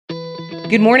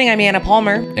Good morning, I'm Anna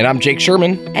Palmer. And I'm Jake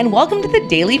Sherman. And welcome to the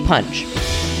Daily Punch,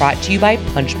 brought to you by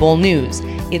Punchbowl News.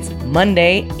 It's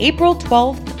Monday, April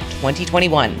 12th,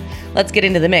 2021. Let's get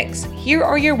into the mix. Here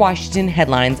are your Washington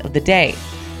headlines of the day.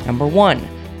 Number 1,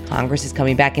 Congress is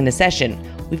coming back into session.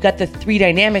 We've got the three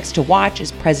dynamics to watch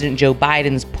as President Joe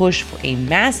Biden's push for a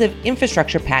massive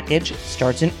infrastructure package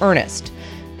starts in earnest.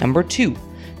 Number 2,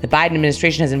 the Biden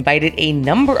administration has invited a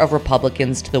number of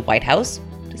Republicans to the White House.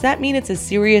 Does that mean it's a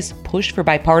serious push for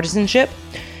bipartisanship?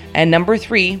 And number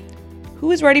 3,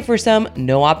 who is ready for some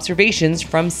no observations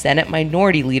from Senate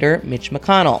Minority Leader Mitch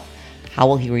McConnell? How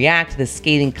will he react to the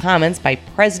scathing comments by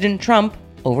President Trump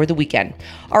over the weekend?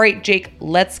 All right, Jake,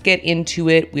 let's get into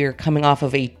it. We're coming off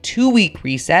of a 2-week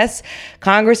recess.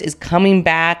 Congress is coming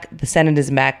back. The Senate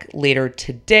is back later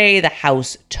today, the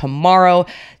House tomorrow.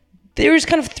 There's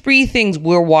kind of 3 things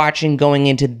we're watching going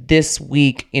into this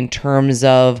week in terms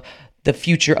of the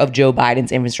future of Joe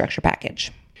Biden's infrastructure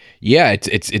package. Yeah,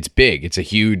 it's big. It's a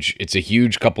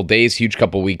huge couple days, huge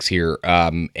couple weeks here,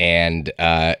 and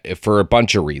for a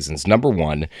bunch of reasons. Number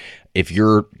 1, if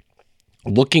you're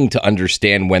looking to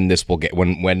understand when this will get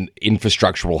when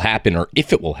infrastructure will happen or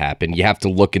if it will happen, you have to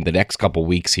look in the next couple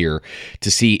weeks here to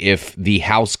see if the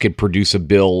House could produce a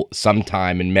bill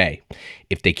sometime in May.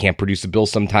 If they can't produce a bill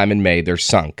sometime in May, they're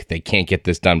sunk. They can't get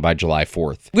this done by July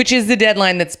 4th. Which is the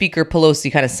deadline that Speaker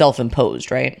Pelosi kind of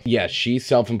self-imposed, right? Yeah, she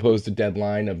self-imposed a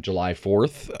deadline of July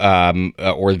 4th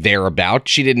or thereabout.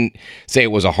 She didn't say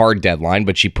it was a hard deadline,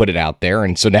 but she put it out there.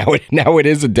 And so now it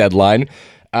is a deadline.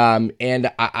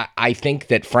 And I think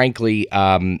that, frankly,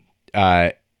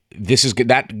 this is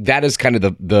that is kind of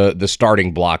the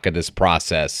starting block of this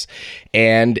process.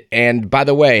 And by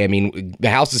the way, I mean, the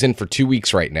House is in for 2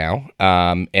 weeks right now,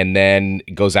 and then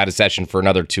goes out of session for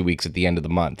another 2 weeks at the end of the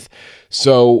month.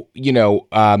 So,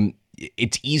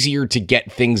 it's easier to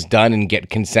get things done and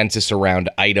get consensus around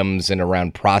items and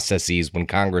around processes when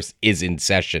Congress is in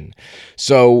session.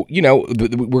 So,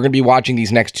 we're going to be watching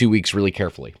these next 2 weeks really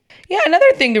carefully. Yeah,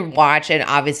 another thing to watch, and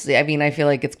obviously, I mean, I feel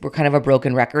like we're kind of a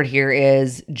broken record here,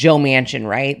 is Joe Manchin,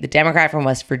 right? The Democrat from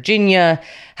West Virginia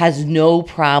has no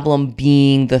problem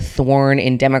being the thorn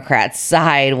in Democrats'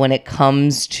 side when it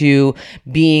comes to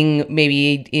being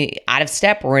maybe out of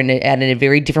step or at a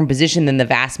very different position than the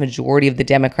vast majority of the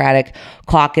Democratic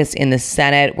caucus in the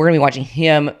Senate. We're going to be watching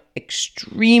him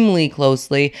extremely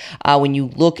closely when you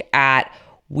look at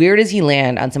where does he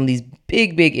land on some of these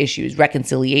big issues.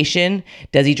 Reconciliation.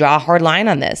 Does he draw a hard line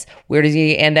on this? Where does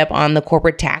he end up on the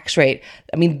corporate tax rate?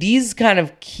 I mean, these are going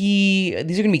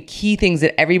to be key things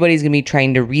that everybody's going to be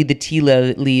trying to read the tea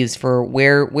leaves for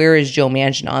where is Joe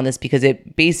Manchin on this, because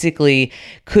it basically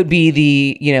could be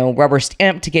the, rubber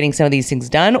stamp to getting some of these things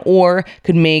done, or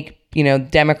could make,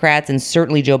 Democrats and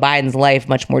certainly Joe Biden's life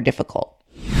much more difficult.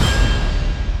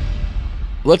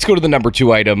 Let's go to the number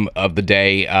 2 item of the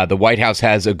day. The White House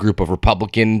has a group of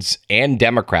Republicans and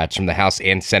Democrats from the House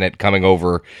and Senate coming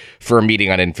over for a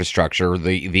meeting on infrastructure.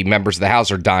 The members of the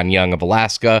House are Don Young of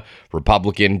Alaska,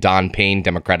 Republican; Don Payne,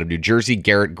 Democrat of New Jersey;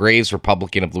 Garrett Graves,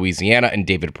 Republican of Louisiana; and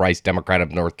David Price, Democrat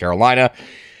of North Carolina.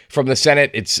 From the Senate,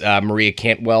 it's Maria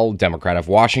Cantwell, Democrat of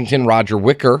Washington; Roger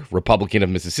Wicker, Republican of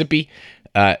Mississippi;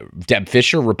 Deb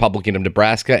Fischer, Republican of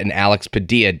Nebraska; and Alex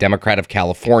Padilla, Democrat of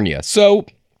California. So,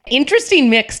 interesting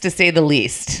mix, to say the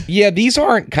least. Yeah, these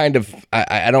aren't kind of,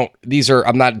 this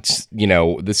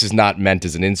is not meant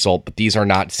as an insult, but these are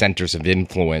not centers of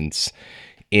influence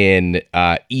in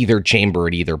either chamber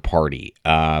at either party.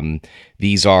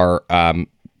 These are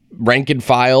rank and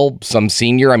file, some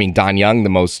senior. I mean, Don Young,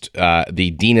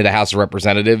 the Dean of the House of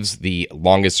Representatives, the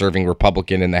longest serving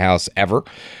Republican in the House ever.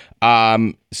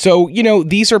 So,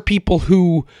 these are people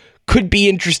who could be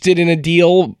interested in a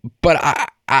deal, but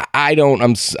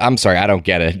I'm sorry, I don't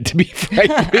get it, to be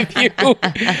frank with you.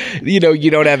 You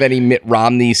don't have any Mitt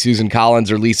Romney, Susan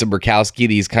Collins, or Lisa Murkowski,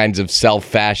 these kinds of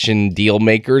self-fashioned deal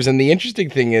makers. And the interesting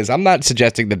thing is, I'm not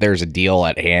suggesting that there's a deal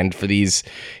at hand for these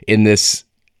in this,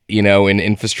 in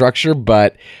infrastructure,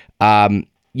 but,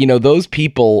 those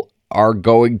people are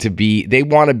going to they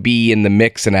want to be in the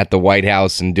mix and at the White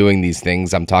House and doing these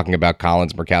things. I'm talking about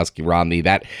Collins, Murkowski, Romney,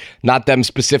 not them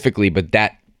specifically, but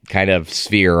that kind of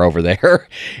sphere over there.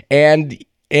 And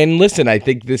listen, I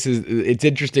think it's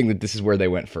interesting that this is where they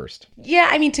went first. Yeah,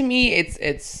 I mean, to me,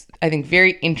 it's I think,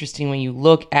 very interesting when you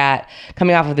look at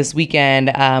coming off of this weekend.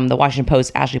 The Washington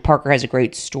Post, Ashley Parker has a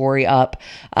great story up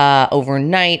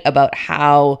overnight about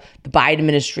how the Biden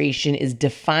administration is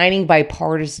defining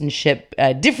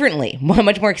bipartisanship differently,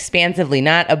 much more expansively,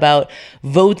 not about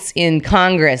votes in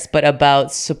Congress, but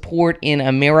about support in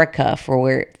America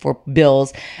for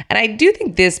bills. And I do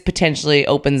think this potentially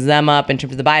opens them up in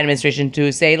terms of the Biden administration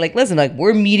to say, like, listen, like,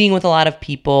 we're meeting with a lot of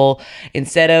people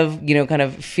instead of, kind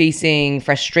of facing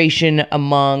frustration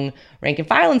among rank and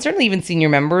file, and certainly even senior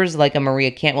members like a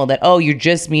Maria Cantwell, that, you're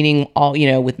just meeting all,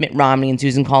 with Mitt Romney and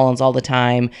Susan Collins all the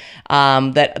time,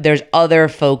 that there's other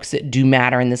folks that do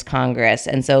matter in this Congress.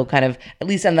 And so kind of, at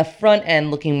least on the front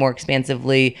end, looking more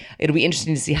expansively, it'll be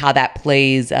interesting to see how that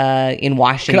plays in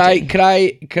Washington.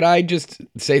 Could I just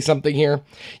say something here?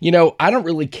 I don't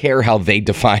really care how they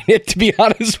define it, to be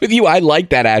honest with you. I like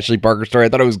that Ashley Parker story. I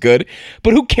thought it was good,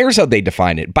 but who cares how they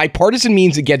define it? Bipartisan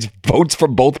means it gets votes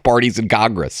from both parties in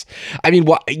Congress. I mean,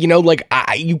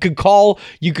 you could call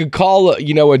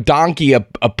a donkey a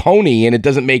pony, and it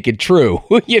doesn't make it true.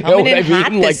 You know what I mean?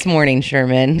 Hot this morning,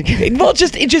 Sherman. Well, it's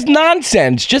just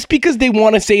nonsense. Just because they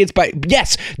want to say it's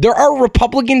yes, there are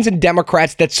Republicans and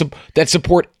Democrats that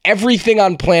support everything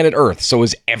on planet Earth. So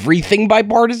is everything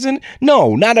bipartisan?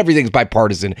 No, not everything's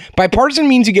bipartisan. Bipartisan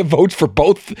means you get votes from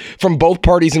both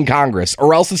parties in Congress,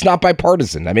 or else it's not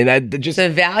bipartisan. I mean, it's a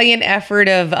valiant effort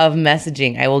of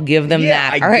messaging. I will give them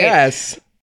that. All right. Yes.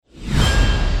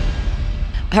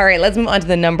 All right, let's move on to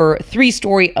the number 3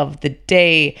 story of the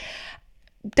day.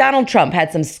 Donald Trump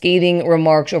had some scathing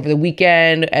remarks over the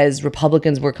weekend as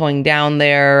Republicans were going down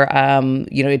there,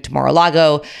 to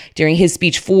Mar-a-Lago during his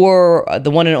speech for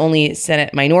the one and only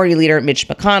Senate Minority Leader, Mitch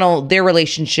McConnell. Their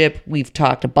relationship, we've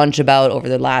talked a bunch about over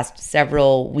the last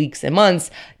several weeks and months,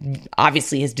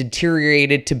 obviously has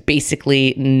deteriorated to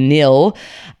basically nil.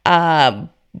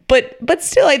 But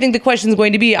still, I think the question is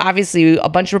going to be, obviously, a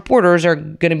bunch of reporters are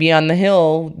going to be on the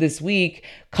Hill this week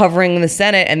covering the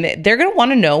Senate, and they're going to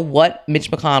want to know what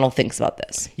Mitch McConnell thinks about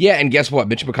this. Yeah, and guess what?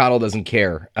 Mitch McConnell doesn't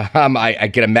care. I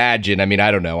can imagine. I mean, I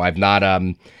don't know. I've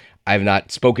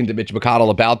not spoken to Mitch McConnell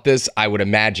about this. I would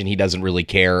imagine he doesn't really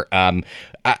care.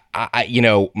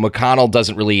 McConnell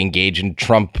doesn't really engage in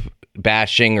Trump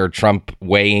bashing or Trump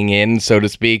weighing in, so to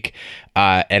speak,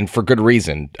 and for good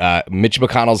reason. Mitch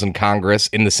McConnell's in Congress,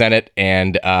 in the Senate,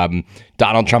 and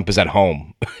Donald Trump is at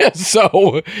home.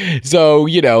 so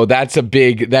that's a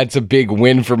big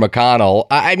win for McConnell.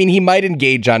 I mean, he might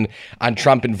engage on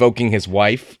Trump invoking his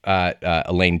wife,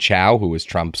 Elaine Chao, who was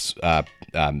Trump's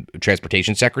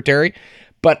transportation secretary.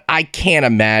 But I can't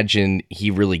imagine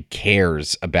he really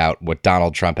cares about what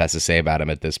Donald Trump has to say about him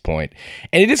at this point.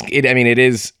 And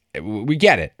we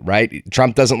get it, right?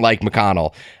 Trump doesn't like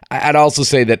McConnell. I'd also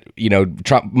say that,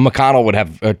 Trump would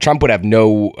have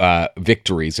no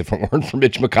victories if it weren't for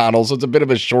Mitch McConnell. So it's a bit of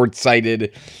a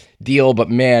short-sighted deal. But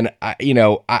man, I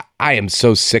am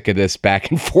so sick of this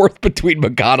back and forth between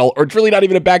McConnell, or it's really not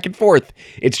even a back and forth.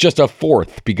 It's just a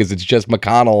fourth because it's just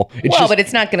McConnell. But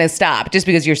it's not going to stop just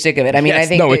because you're sick of it. I mean, yes, I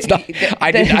think no, it's not.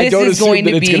 I don't assume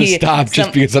that it's going to stop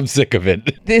just because I'm sick of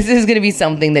it. This is going to be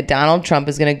something that Donald Trump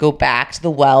is going to go back to the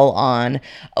well on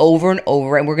over and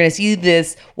over, and we're going to see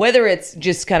this, whether it's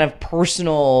just kind of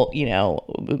personal,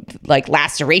 like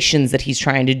lacerations that he's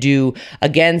trying to do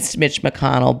against Mitch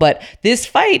McConnell. But this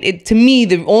fight, to me,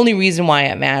 the only reason why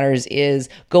it matters is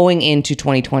going into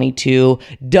 2022.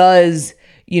 Does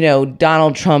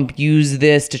Donald Trump use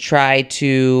this to try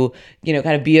to, kind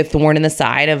of be a thorn in the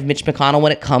side of Mitch McConnell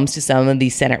when it comes to some of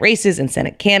these Senate races and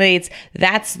Senate candidates?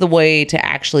 That's the way to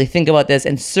actually think about this.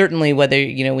 And certainly whether,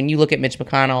 when you look at Mitch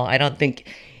McConnell, I don't think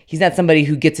he's not somebody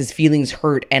who gets his feelings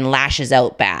hurt and lashes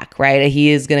out back, right? He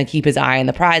is going to keep his eye on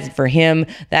the prize. And for him,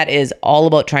 that is all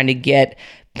about trying to get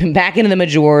back into the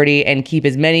majority and keep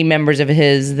as many members of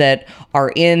his that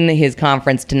are in his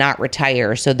conference to not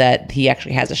retire, so that he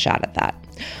actually has a shot at that.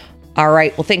 All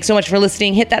right. Well, thanks so much for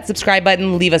listening. Hit that subscribe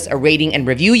button. Leave us a rating and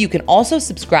review. You can also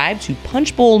subscribe to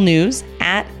Punchbowl News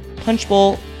at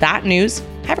punchbowl.news.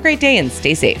 Have a great day and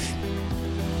stay safe.